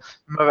that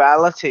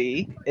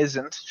morality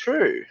isn't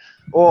true.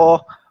 Or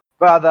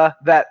rather,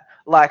 that,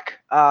 like...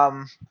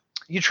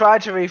 you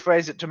tried to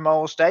rephrase it to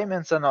moral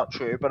statements are not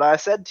true, but I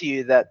said to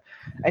you that,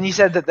 and you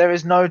said that there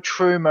is no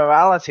true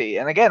morality.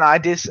 And again, I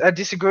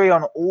disagree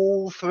on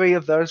all three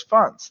of those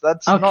fronts.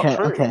 That's not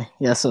true. Okay,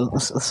 yeah, so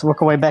let's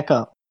work our way back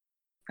up.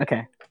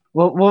 Okay,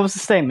 what was the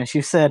statement?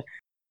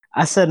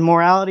 I said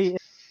morality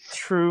is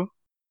true.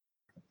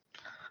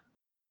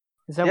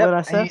 Is that what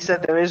I said? And you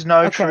said there is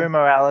no true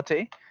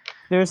morality.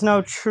 There's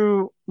no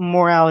true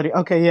morality.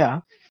 Okay,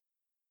 yeah.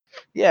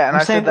 Yeah, and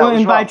I said that was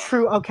wrong. By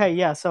true, okay,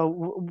 yeah,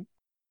 so...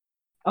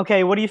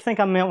 Okay, what do you think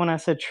I meant when I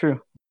said true?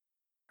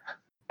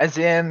 As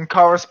in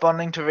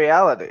corresponding to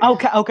reality.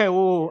 Okay.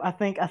 Well, I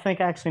think I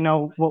actually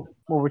know what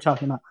we're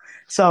talking about.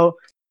 So,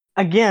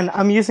 again,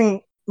 I'm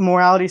using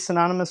morality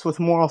synonymous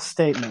with moral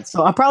statements.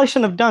 So I probably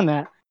shouldn't have done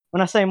that.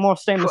 When I say moral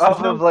statements,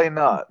 probably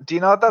not. Do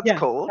you know what that's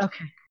called?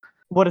 Okay.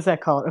 What is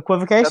that called?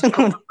 Equivocation? That's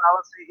called a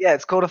fallacy. Yeah,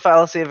 it's called a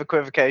fallacy of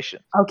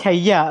equivocation. Okay.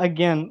 Yeah.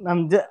 Again,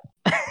 I'm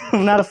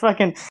not a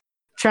fucking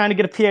trying to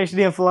get a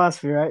PhD in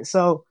philosophy, right?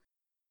 So,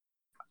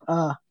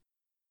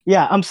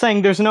 yeah, I'm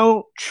saying there's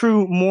no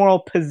true moral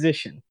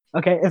position.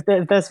 Okay,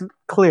 if that's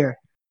clear.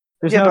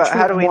 There's no but true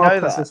how do we know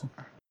position.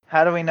 that?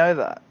 How do we know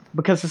that?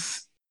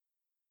 Because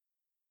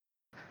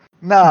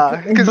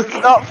Nah, because it's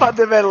not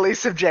fundamentally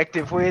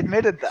subjective. We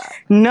admitted that.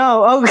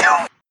 No,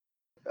 oh,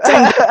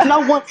 saying no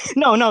one.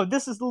 No.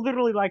 This is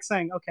literally like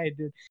saying, okay,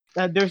 dude,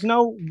 there's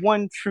no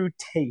one true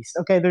taste.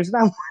 Okay, there's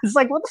not. It's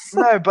like what the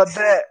fuck? No, but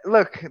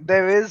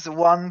there is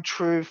one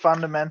true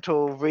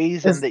fundamental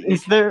reason that you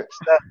Is there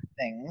certain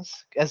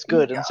things as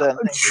good and certain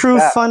things true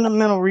as bad.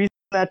 fundamental reason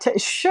that?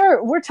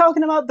 Sure, we're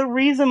talking about the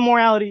reason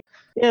morality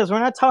is. We're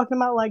not talking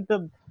about like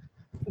the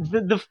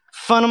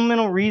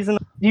fundamental reason.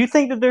 Do you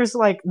think that there's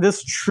like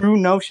this true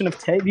notion of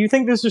taste? Do you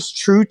think there's this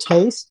true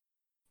taste?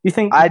 Do you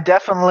think? I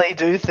definitely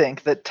do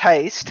think that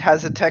taste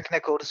has a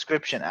technical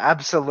description.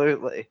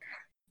 Absolutely.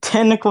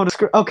 Technical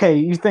description. Okay,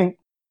 you think?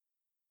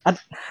 Yeah,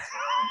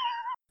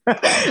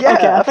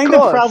 okay, I think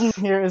of the problem course.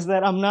 here is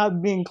that I'm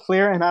not being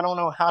clear, and I don't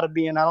know how to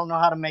be, and I don't know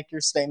how to make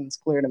your statements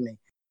clear to me.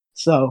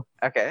 So,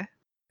 Okay.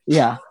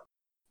 yeah,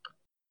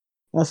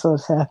 that's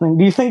what's happening.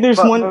 Do you think there's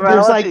But one?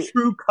 There's like morality.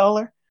 true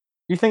color.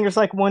 Do you think there's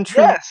like one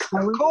true Yes,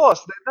 color? of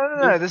course.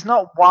 No. There's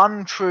not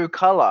one true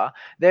color.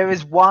 There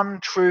is one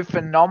true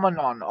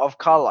phenomenon of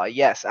color.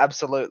 Yes,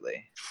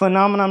 absolutely.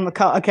 Phenomenon of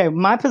color. Okay,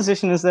 my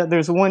position is that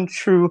there's one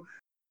true.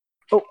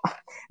 Oh,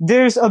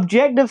 there's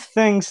objective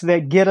things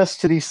that get us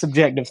to these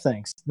subjective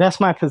things. That's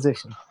my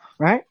position,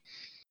 right?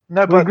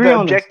 No, We but agree the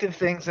on this. objective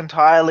things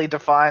entirely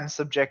define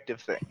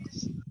subjective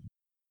things.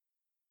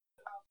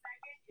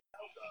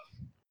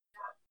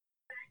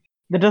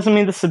 That doesn't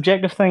mean the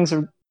subjective things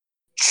are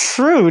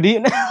true. Do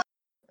you know?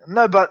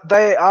 No, but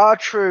they are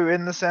true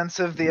in the sense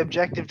of the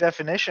objective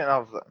definition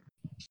of them.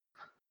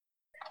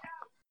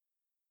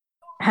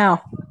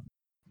 How?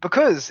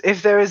 Because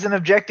if there is an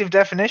objective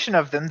definition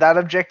of them, that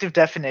objective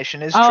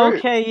definition is true.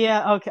 Okay,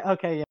 yeah,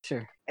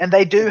 sure. And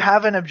they do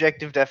have an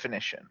objective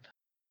definition.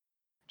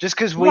 Just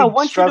because we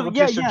struggle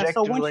to subjectively.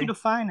 So once you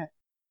define it,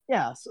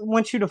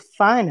 once you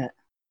define it,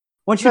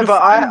 No,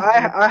 but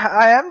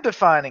I am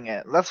defining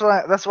it. That's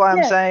why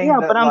I'm saying. Yeah,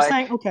 that, but I'm like,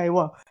 saying okay.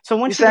 Well, so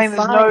once you're you saying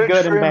there's define no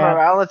good true and bad,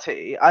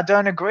 morality. I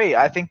don't agree.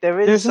 I think there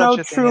is there's such no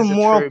a true thing as a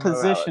moral true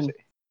position.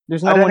 morality.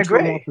 There's no I don't one true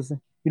agree. moral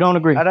position. You don't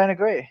agree? I don't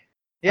agree.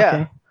 Yeah.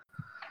 Okay.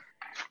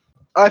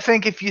 I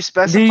think if you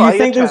specify Do you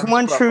think your there's terms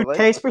one properly, true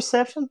taste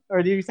perception,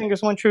 or do you think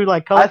there's one true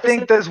like color? I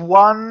think there's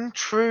one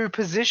true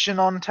position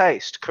on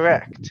taste.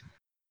 Correct.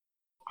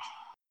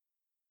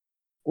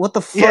 What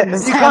the fuck Yeah,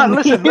 does you that can't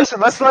mean?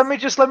 listen.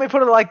 Let me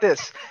put it like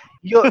this: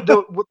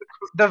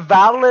 the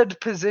valid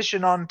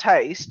position on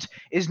taste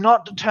is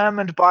not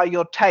determined by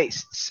your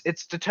tastes.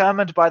 It's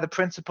determined by the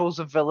principles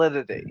of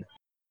validity.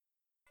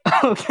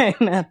 Okay,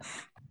 man.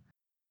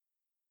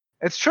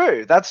 It's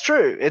true. That's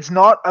true. It's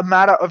not a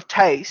matter of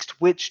taste.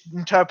 Which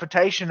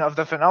interpretation of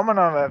the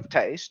phenomenon of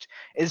taste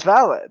is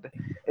valid?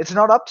 It's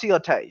not up to your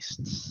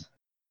tastes.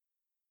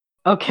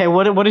 Okay,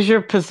 what is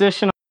your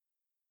position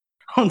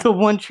on the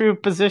one true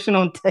position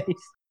on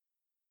taste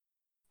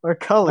or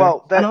color?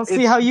 Well, I don't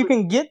see how you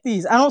can get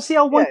these. I don't see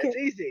how one can. It's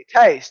easy.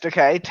 Taste,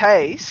 okay?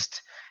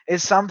 Taste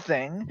is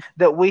something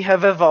that we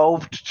have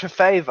evolved to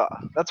favor.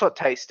 That's what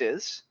taste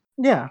is.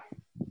 Yeah.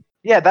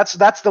 Yeah, that's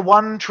the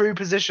one true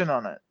position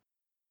on it.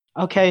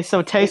 Okay,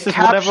 so taste is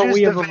whatever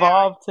we have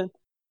evolved to.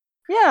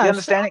 Yeah. You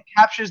understand? It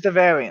captures the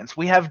variance.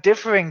 We have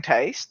differing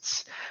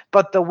tastes,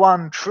 but the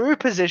one true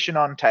position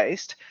on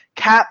taste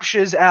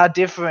captures our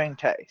differing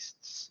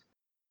tastes.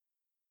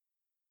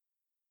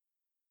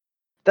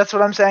 That's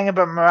what I'm saying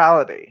about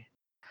morality.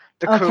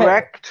 The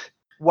correct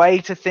way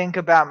to think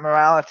about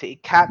morality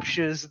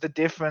captures the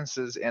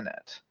differences in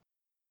it.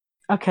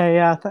 Okay,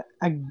 yeah,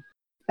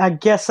 I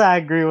guess I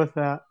agree with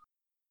that.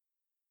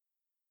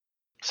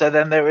 So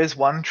then there is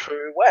one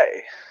true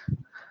way.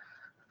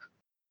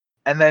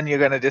 And then you're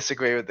going to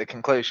disagree with the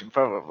conclusion,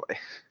 probably.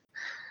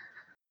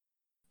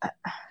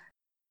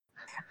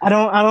 I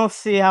don't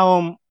see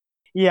how.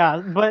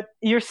 Yeah, but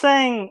you're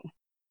saying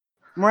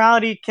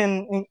morality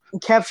can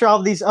capture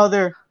all these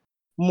other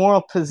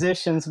moral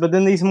positions, but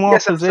then these moral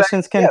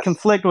positions can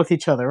conflict with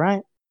each other,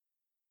 right?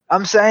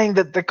 I'm saying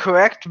that the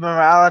correct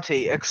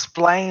morality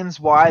explains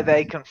why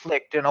they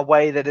conflict in a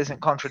way that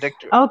isn't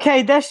contradictory.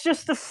 Okay, that's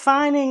just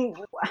defining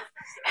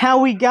how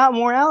we got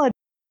morality.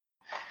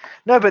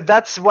 No, but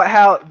that's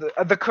how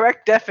the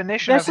correct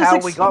definition of how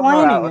we got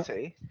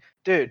morality.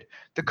 Dude,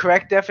 the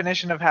correct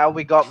definition of how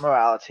we got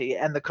morality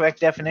and the correct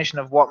definition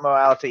of what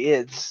morality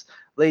is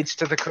leads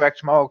to the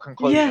correct moral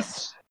conclusions.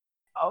 Yes.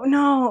 Oh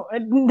no,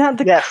 not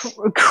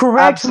the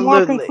correct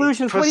moral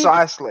conclusions.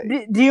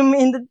 Precisely. Do you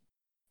mean the?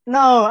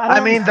 No,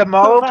 I mean the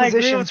moral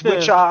positions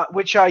which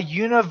are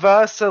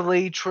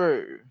universally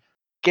true,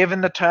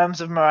 given the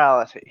terms of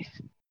morality.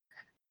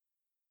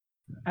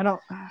 I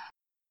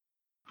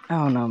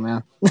don't know,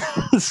 man.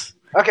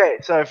 Okay,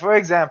 so for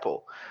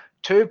example,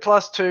 2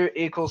 + 2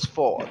 =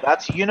 4.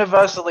 That's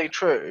universally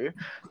true.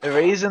 The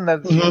reason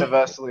that's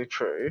universally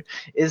true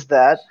is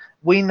that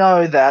we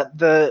know that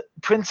the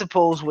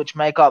principles which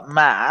make up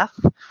math,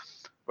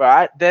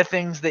 right, they're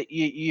things that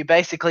you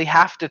basically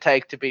have to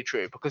take to be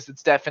true because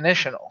it's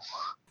definitional.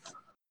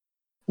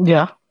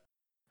 Yeah.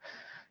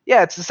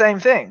 Yeah, it's the same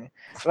thing,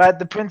 right?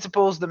 The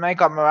principles that make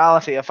up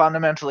morality are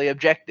fundamentally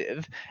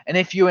objective, and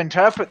if you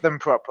interpret them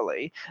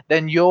properly,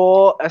 then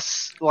your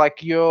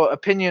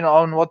opinion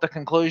on what the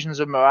conclusions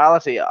of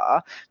morality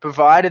are,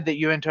 provided that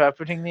you're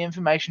interpreting the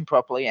information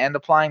properly and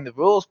applying the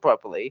rules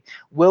properly,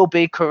 will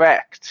be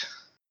correct.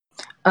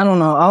 I don't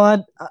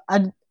know.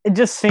 It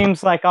just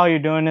seems like all you're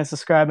doing is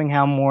describing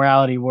how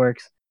morality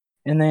works,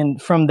 and then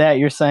from that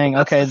you're saying,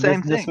 okay,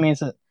 this means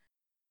that.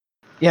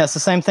 Yeah, it's the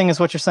same thing as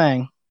what you're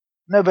saying.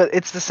 No, but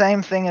it's the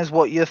same thing as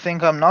what you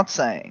think I'm not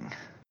saying.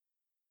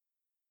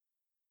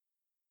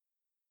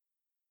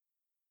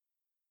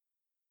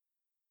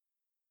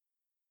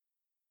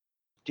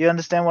 Do you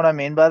understand what I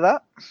mean by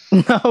that?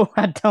 No,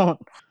 I don't.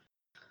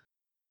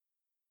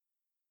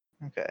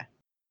 Okay.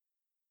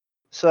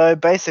 So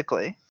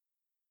basically,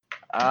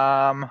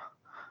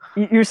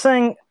 you're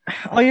saying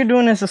all you're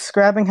doing is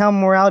describing how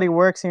morality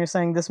works, and you're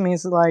saying this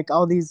means like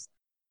all these,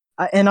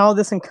 and all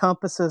this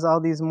encompasses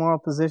all these moral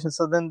positions.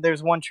 So then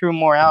there's one true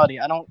morality.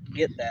 I don't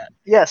get that.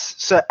 Yes.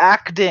 So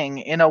acting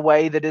in a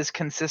way that is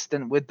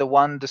consistent with the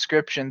one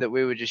description that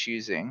we were just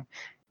using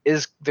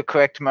is the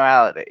correct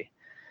morality.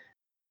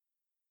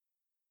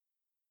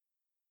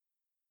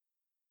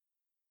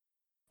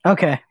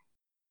 Okay.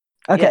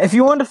 Yes. If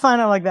you want to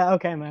define it like that,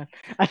 okay, man.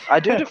 I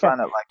do define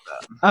it like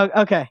that.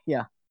 Okay,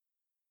 yeah.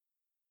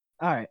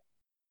 All right.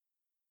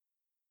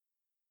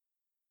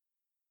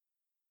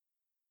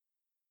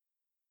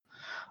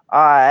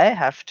 I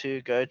have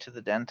to go to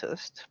the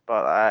dentist,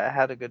 but I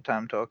had a good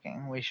time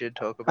talking. We should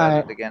talk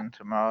about it again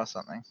tomorrow or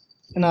something.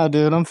 No,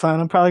 dude, I'm fine.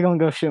 I'm probably gonna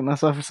go shoot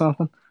myself or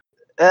something.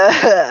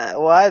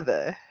 Why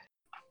though?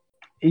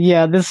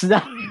 Yeah,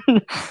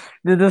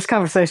 this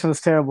conversation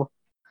was terrible.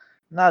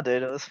 No,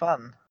 dude, it was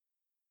fun.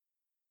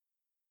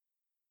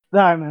 All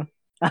right, man.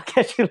 I'll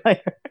catch you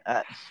later.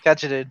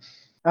 Catch you, dude.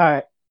 All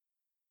right.